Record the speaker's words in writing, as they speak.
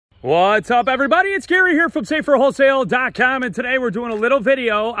What's up, everybody? It's Gary here from SaferWholesale.com, and today we're doing a little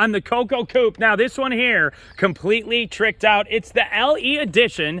video on the Coco Coupe. Now, this one here, completely tricked out. It's the LE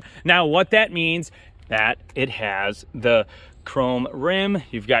edition. Now, what that means, that it has the chrome rim.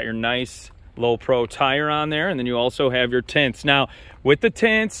 You've got your nice low pro tire on there, and then you also have your tints. Now, with the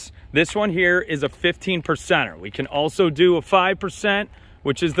tints, this one here is a 15%er. We can also do a 5%,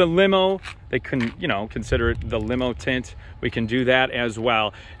 which is the limo. They can, consider it the limo tint. We can do that as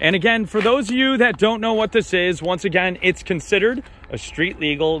well. And again, for those of you that don't know what this is, once again, it's considered a street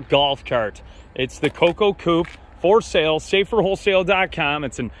legal golf cart. It's the Coco Coupe for sale, SaferWholesale.com.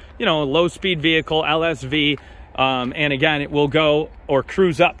 It's an, low speed vehicle, LSV. And again, it will go or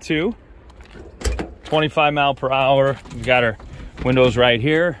cruise up to 25 mile per hour. We've got our windows right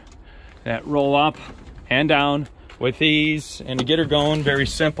here that roll up and down with ease, and to get her going, very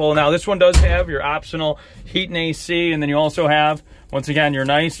simple. Now, this one does have your optional heat and AC, and then you also have, once again, your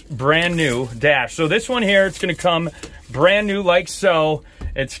nice brand new dash. So this one here, it's gonna come brand new like so.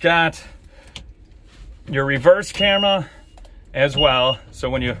 It's got your reverse camera as well. So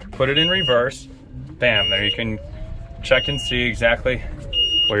when you put it in reverse, bam, there you can check and see exactly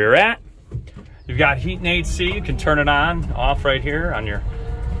where you're at. You've got heat and AC. You can turn it on, off right here on your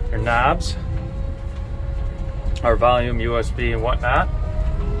knobs. Our volume, USB, and whatnot.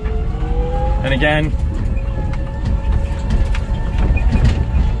 And again,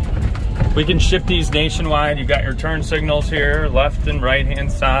 we can ship these nationwide. You've got your turn signals here, left and right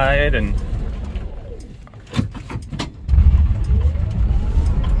hand side, and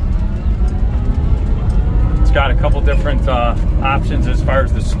it's got a couple different options as far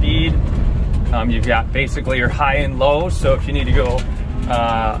as the speed. You've got basically your high and low, so if you need to go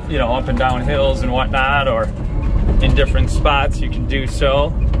up and down hills and whatnot, or in different spots, you can do so.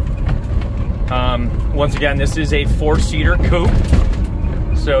 Once again, this is a 4-seater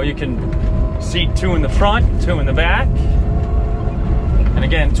coupe, so you can seat 2 in the front, 2 in the back, and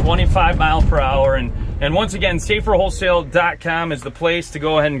again, 25 mile per hour. And once again, SaferWholesale.com is the place to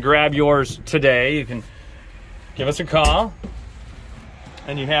go ahead and grab yours today. You can give us a call,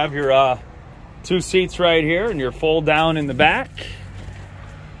 and you have your 2 seats right here, and your fold down in the back.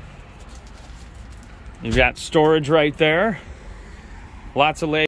 You've got storage right there. Lots of leg